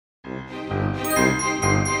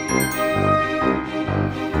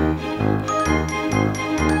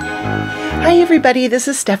Hi everybody, this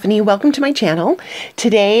is Stephanie. Welcome to my channel.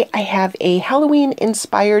 Today I have a Halloween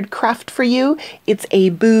inspired craft for you. It's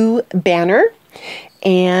a Boo banner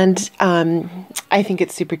and I think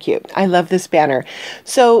it's super cute. I love this banner.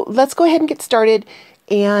 So let's go ahead and get started,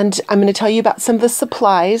 and I'm going to tell you about some of the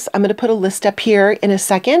supplies. I'm going to put a list up here in a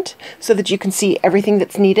second so that you can see everything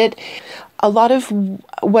that's needed. A lot of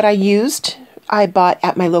what I used I bought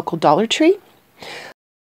at my local Dollar Tree.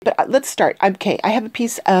 But let's start. Okay, I have a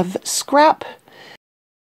piece of scrap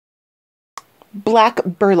black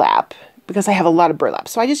burlap because I have a lot of burlap.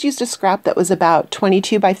 So I just used a scrap that was about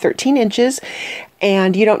 22 by 13 inches,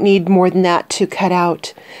 and you don't need more than that to cut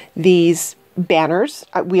out these banners.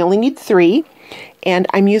 We only need 3, and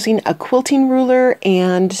I'm using a quilting ruler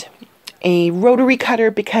and a rotary cutter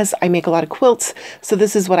because I make a lot of quilts. So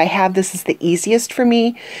this is what I have. This is the easiest for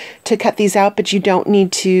me to cut these out, but you don't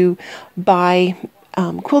need to buy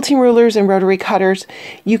quilting rulers and rotary cutters.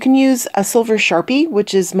 You can use a silver Sharpie,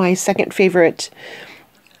 which is my second favorite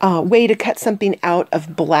way to cut something out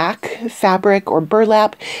of black fabric or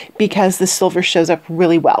burlap, because the silver shows up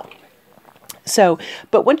really well. So,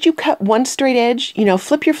 but once you cut one straight edge,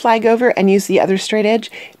 flip your flag over and use the other straight edge.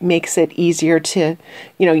 Makes it easier to,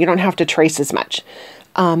 you don't have to trace as much.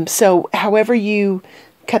 So however you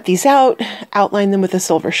cut these out, outline them with a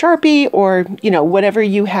silver Sharpie, or, whatever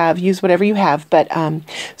you have, use whatever you have. But,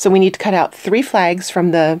 so we need to cut out 3 flags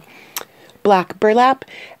from the black burlap,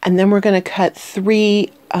 and then we're going to cut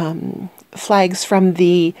 3 flags from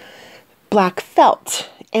the black felt.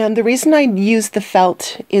 And the reason I use the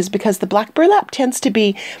felt is because the black burlap tends to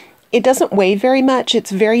be, it doesn't weigh very much. It's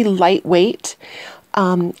very lightweight.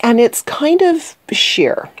 And it's kind of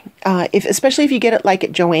sheer, especially if you get it like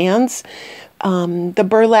at Joann's. The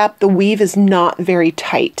burlap, the weave is not very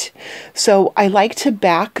tight. So I like to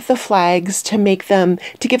back the flags to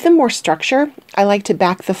give them more structure. I like to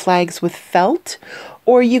back the flags with felt,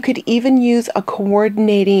 or you could even use a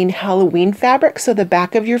coordinating Halloween fabric so the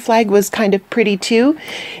back of your flag was kind of pretty too.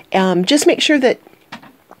 Just make sure that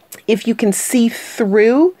if you can see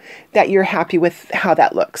through, that you're happy with how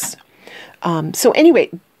that looks. So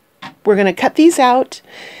anyway, we're going to cut these out.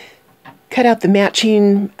 Cut out the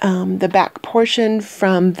matching, the back portion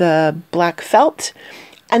from the black felt,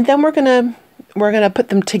 and then we're gonna put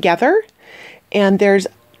them together. And there's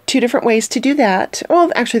 2 different ways to do that.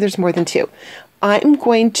 Well, actually, there's more than 2. I'm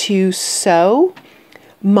going to sew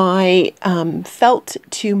my felt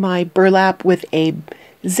to my burlap with a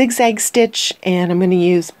zigzag stitch, and I'm going to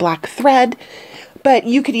use black thread. But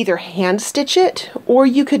you could either hand stitch it or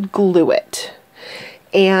you could glue it.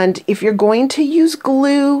 And if you're going to use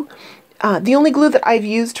glue, the only glue that I've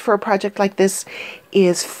used for a project like this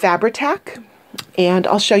is Fabri-Tac, and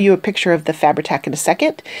I'll show you a picture of the Fabri-Tac in a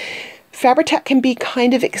second. Fabri-Tac can be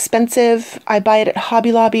kind of expensive. I buy it at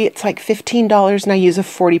Hobby Lobby. It's like $15, and I use a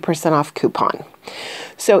 40% off coupon.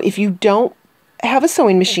 So if you don't have a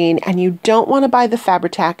sewing machine and you don't want to buy the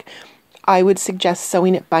Fabri-Tac, I would suggest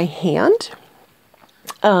sewing it by hand,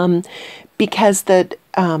 because what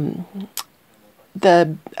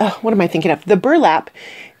am I thinking of? The burlap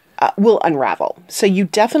will unravel. So you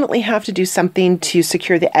definitely have to do something to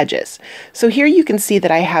secure the edges. So here you can see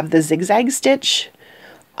that I have the zigzag stitch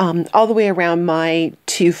all the way around my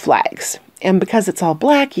 2 flags. And because it's all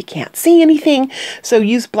black, you can't see anything. So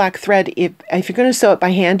use black thread. If you're going to sew it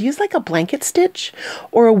by hand, use like a blanket stitch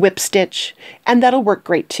or a whip stitch, and that'll work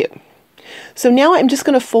great too. So now I'm just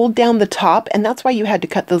going to fold down the top, and that's why you had to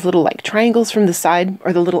cut those little like triangles from the side,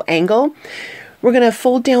 or the little angle. We're going to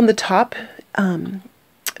fold down the top,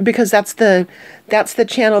 because that's the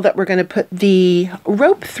channel that we're going to put the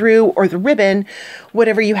rope through, or the ribbon,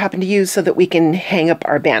 whatever you happen to use, so that we can hang up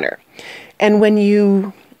our banner. And when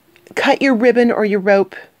you cut your ribbon or your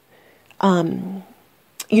rope,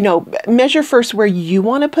 measure first where you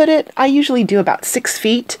want to put it. I usually do about 6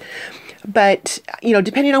 feet, but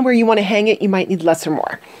depending on where you want to hang it, you might need less or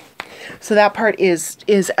more. So that part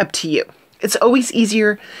is up to you. It's always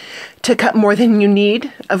easier to cut more than you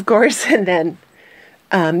need, of course, and then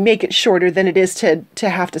make it shorter than it is to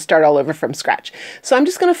have to start all over from scratch. So I'm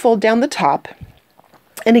just going to fold down the top.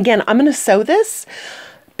 And again, I'm going to sew this,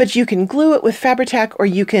 but you can glue it with Fabri-Tac, or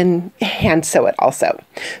you can hand sew it also.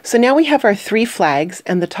 So now we have our 3 flags,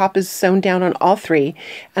 and the top is sewn down on all 3.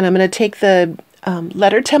 And I'm going to take the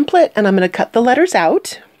letter template, and I'm going to cut the letters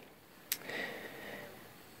out.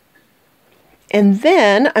 And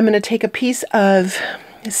then I'm going to take a piece of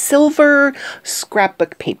silver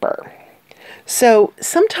scrapbook paper. So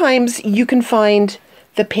sometimes you can find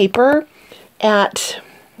the paper at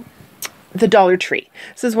the Dollar Tree.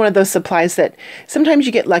 This is one of those supplies that sometimes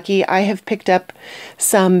you get lucky. I have picked up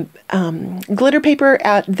some glitter paper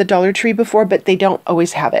at the Dollar Tree before, but they don't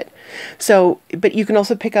always have it. So, but you can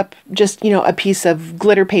also pick up just, a piece of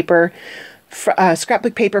glitter paper,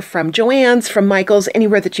 scrapbook paper from Joann's, from Michael's,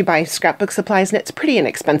 anywhere that you buy scrapbook supplies, and it's pretty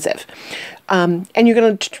inexpensive. And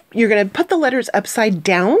you're gonna put the letters upside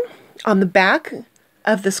down on the back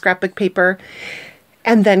of the scrapbook paper,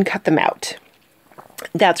 and then cut them out.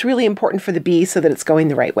 That's really important for the B so that it's going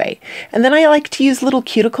the right way. And then I like to use little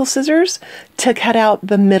cuticle scissors to cut out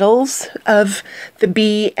the middles of the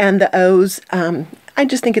B and the O's. I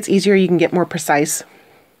just think it's easier. You can get more precise.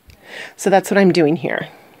 So that's what I'm doing here.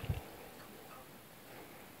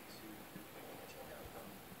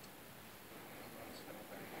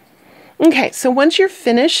 Okay, so once you're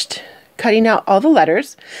finished cutting out all the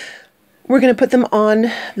letters, we're going to put them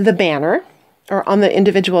on the banner or on the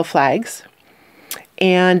individual flags.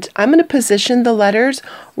 And I'm going to position the letters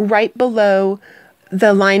right below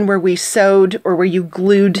the line where we sewed or where you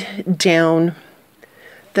glued down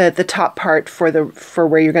the top part for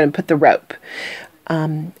where you're going to put the rope.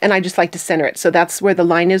 And I just like to center it. So that's where the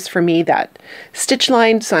line is for me, that stitch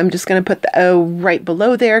line. So I'm just going to put the O right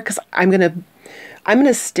below there because I'm going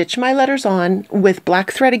to stitch my letters on with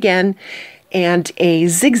black thread again and a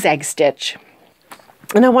zigzag stitch.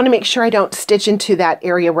 And I want to make sure I don't stitch into that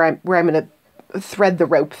area where I'm going to thread the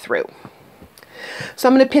rope through. So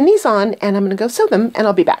I'm going to pin these on and I'm going to go sew them, and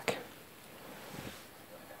I'll be back.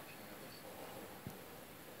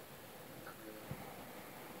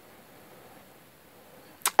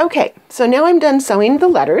 Okay, so now I'm done sewing the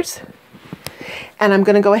letters, and I'm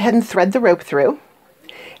going to go ahead and thread the rope through.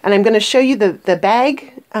 And I'm going to show you the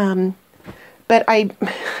bag, but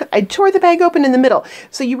I tore the bag open in the middle,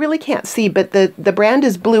 so you really can't see, but the brand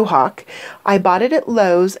is Blue Hawk. I bought it at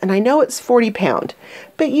Lowe's, and I know it's 40 pound,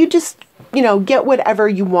 but you just, get whatever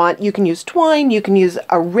you want. You can use twine, you can use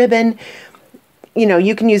a ribbon,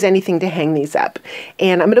 you can use anything to hang these up.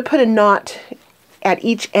 And I'm going to put a knot at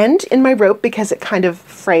each end in my rope because it kind of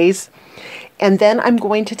frays. And then I'm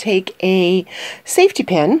going to take a safety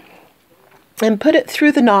pin and put it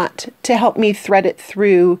through the knot to help me thread it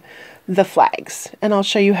through the flags. And I'll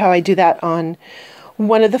show you how I do that on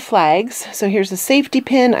one of the flags. So here's a safety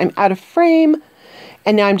pin. I'm out of frame,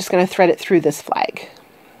 and now I'm just going to thread it through this flag.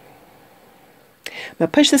 I'm going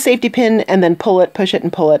to push the safety pin and then pull it, push it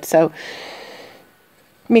and pull it. So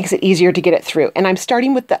it makes it easier to get it through. And I'm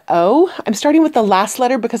starting with the O. I'm starting with the last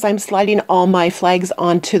letter because I'm sliding all my flags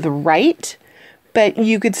onto the right, but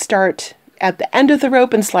you could start at the end of the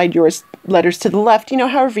rope and slide your letters to the left,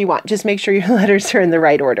 however you want. Just make sure your letters are in the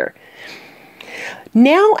right order.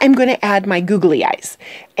 Now I'm going to add my googly eyes.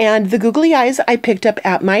 And the googly eyes I picked up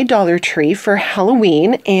at my Dollar Tree for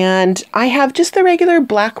Halloween, and I have just the regular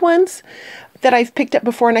black ones that I've picked up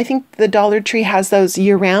before, and I think the Dollar Tree has those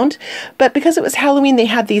year-round. But because it was Halloween, they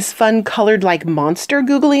had these fun colored like monster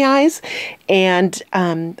googly eyes, and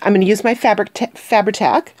I'm going to use my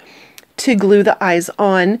Fabri-Tac to glue the eyes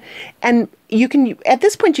on. And you can, at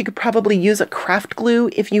this point, you could probably use a craft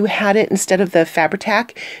glue if you had it instead of the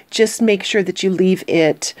Fabri-Tac. Just make sure that you leave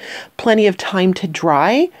it plenty of time to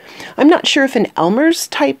dry. I'm not sure if an Elmer's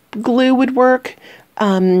type glue would work,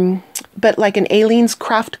 but like an Aleene's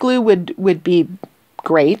craft glue would be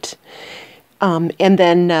great. And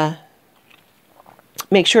then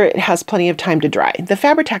make sure it has plenty of time to dry. The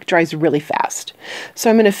Fabri-Tac dries really fast. So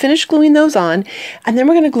I'm going to finish gluing those on, and then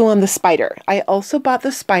we're going to glue on the spider. I also bought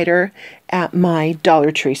the spider at my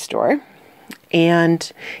Dollar Tree store,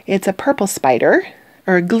 and it's a purple spider,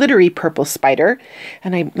 or a glittery purple spider.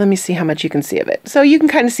 And let me see how much you can see of it. So you can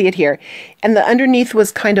kind of see it here. And the underneath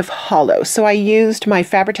was kind of hollow. So I used my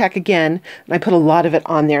Fabri-Tac again, and I put a lot of it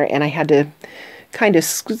on there, and I had to kind of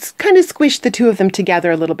squish the two of them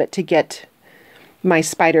together a little bit to get my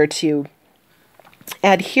spider to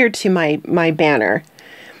adhere to my banner.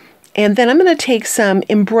 And then I'm going to take some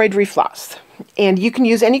embroidery floss, and you can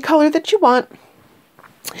use any color that you want.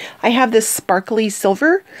 I have this sparkly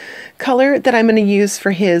silver color that I'm going to use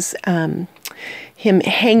for his him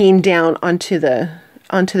hanging down onto the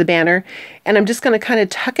banner, and I'm just going to kind of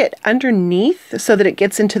tuck it underneath so that it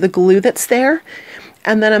gets into the glue that's there,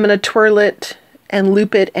 and then I'm going to twirl it and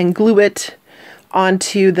loop it and glue it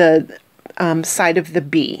onto the side of the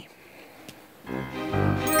B.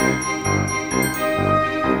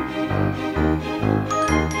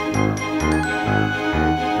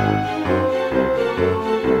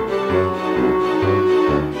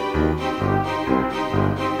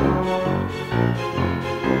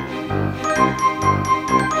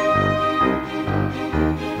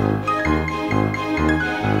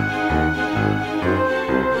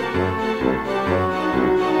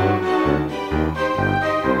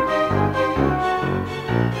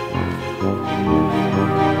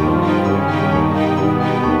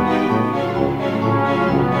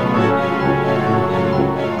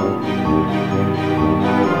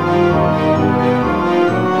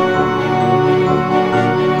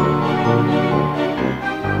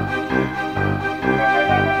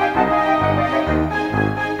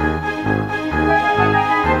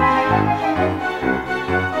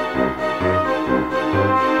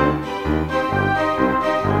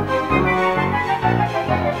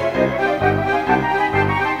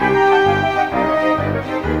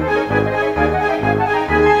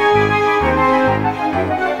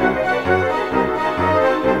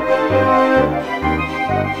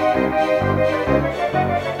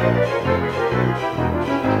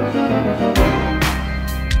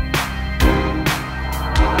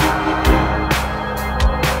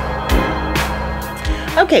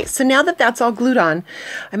 Okay, so now that that's all glued on,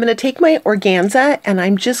 I'm going to take my organza and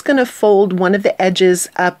I'm just going to fold one of the edges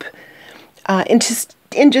up in just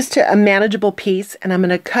a manageable piece, and I'm going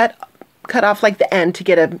to cut off like the end to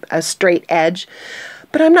get a straight edge.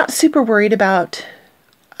 But I'm not super worried about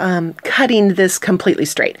cutting this completely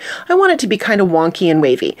straight. I want it to be kind of wonky and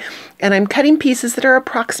wavy. And I'm cutting pieces that are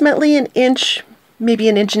approximately an inch, maybe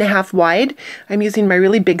an inch and a half wide. I'm using my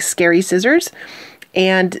really big scary scissors.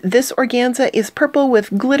 And this organza is purple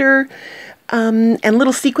with glitter and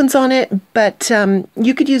little sequins on it, but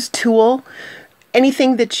you could use tulle,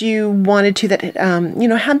 anything that you wanted to that, you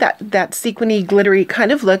know, had that sequiny, glittery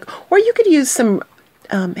kind of look, or you could use some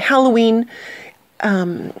Halloween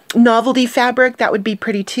novelty fabric. That would be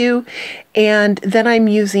pretty too. And then I'm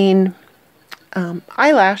using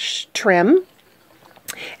eyelash trim,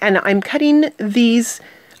 and I'm cutting these.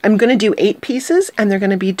 I'm going to do 8 pieces, and they're going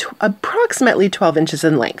to be approximately 12 inches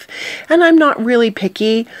in length. And I'm not really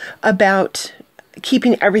picky about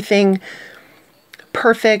keeping everything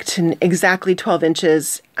perfect and exactly 12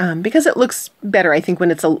 inches because it looks better, I think, when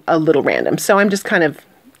it's a little random. So I'm just kind of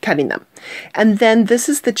cutting them. And then this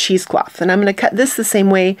is the cheesecloth, and I'm going to cut this the same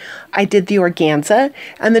way I did the organza.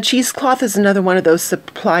 And the cheesecloth is another one of those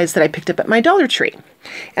supplies that I picked up at my Dollar Tree.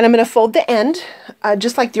 And I'm going to fold the end,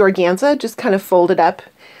 just like the organza, just kind of fold it up.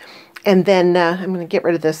 And then I'm going to get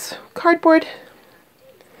rid of this cardboard,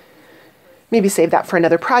 maybe save that for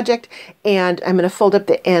another project. And I'm going to fold up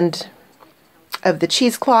the end of the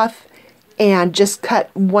cheesecloth and just cut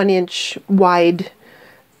 1 inch wide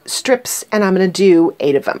strips, and I'm going to do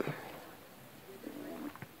 8 of them.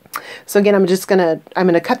 So again, I'm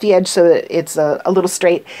going to cut the edge so that it's a little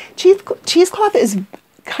straight. Cheesecloth is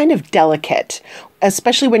kind of delicate,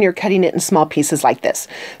 especially when you're cutting it in small pieces like this.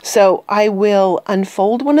 So I will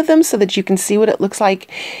unfold one of them so that you can see what it looks like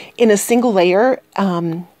in a single layer.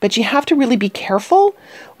 But you have to really be careful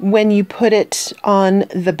when you put it on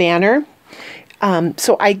the banner.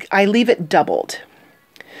 So I leave it doubled.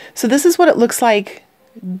 So this is what it looks like,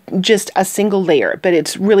 just a single layer, but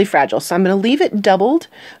it's really fragile. So I'm going to leave it doubled.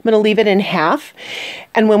 I'm going to leave it in half.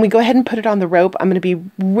 And when we go ahead and put it on the rope, I'm going to be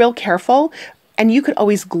real careful. And you could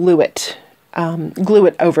always glue it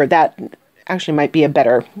over. That actually might be a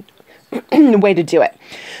better way to do it.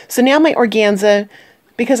 So now my organza,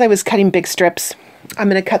 because I was cutting big strips, I'm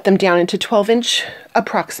going to cut them down into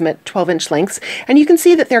approximate 12 inch lengths. And you can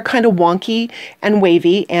see that they're kind of wonky and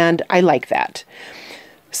wavy, and I like that.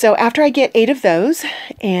 So after I get 8 of those,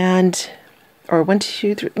 or 1,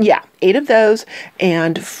 2, 3, yeah, 8 of those,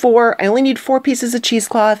 and 4, I only need 4 pieces of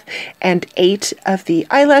cheesecloth and 8 of the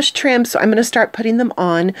eyelash trim. So I'm going to start putting them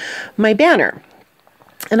on my banner.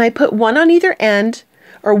 And I put 1 on either end,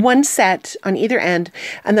 or 1 set on either end,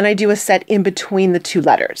 and then I do a set in between the 2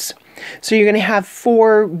 letters. So you're going to have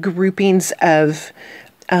 4 groupings of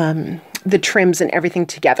the trims and everything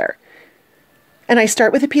together. And I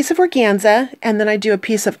start with a piece of organza, and then I do a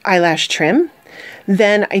piece of eyelash trim.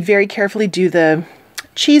 Then I very carefully do the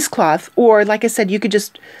cheesecloth, or like I said, you could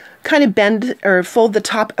just kind of bend or fold the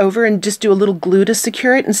top over and just do a little glue to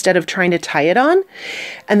secure it instead of trying to tie it on.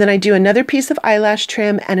 And then I do another piece of eyelash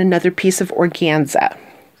trim and another piece of organza.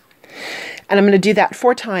 And I'm going to do that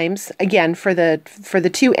 4 times, again, for the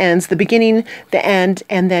 2 ends, the beginning, the end,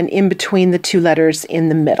 and then in between the 2 letters in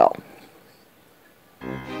the middle.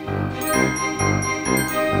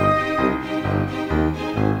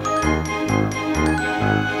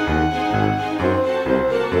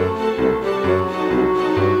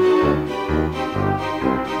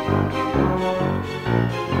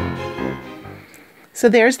 So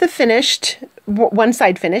there's the finished, one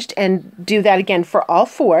side finished, and do that again for all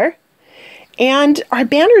 4. And our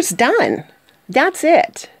banner's done. That's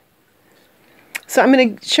it. So I'm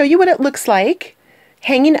going to show you what it looks like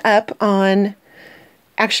hanging up on,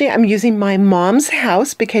 actually I'm using my mom's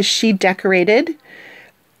house because she decorated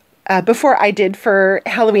before I did for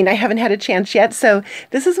Halloween. I haven't had a chance yet. So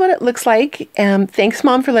this is what it looks like. Thanks,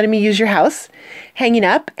 Mom, for letting me use your house hanging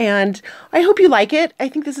up. And I hope you like it. I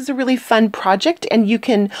think this is a really fun project, and you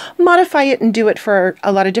can modify it and do it for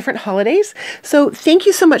a lot of different holidays. So thank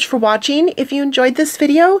you so much for watching. If you enjoyed this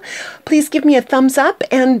video, please give me a thumbs up,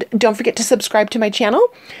 and don't forget to subscribe to my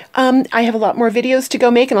channel. I have a lot more videos to go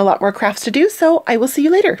make and a lot more crafts to do. So I will see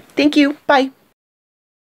you later. Thank you. Bye.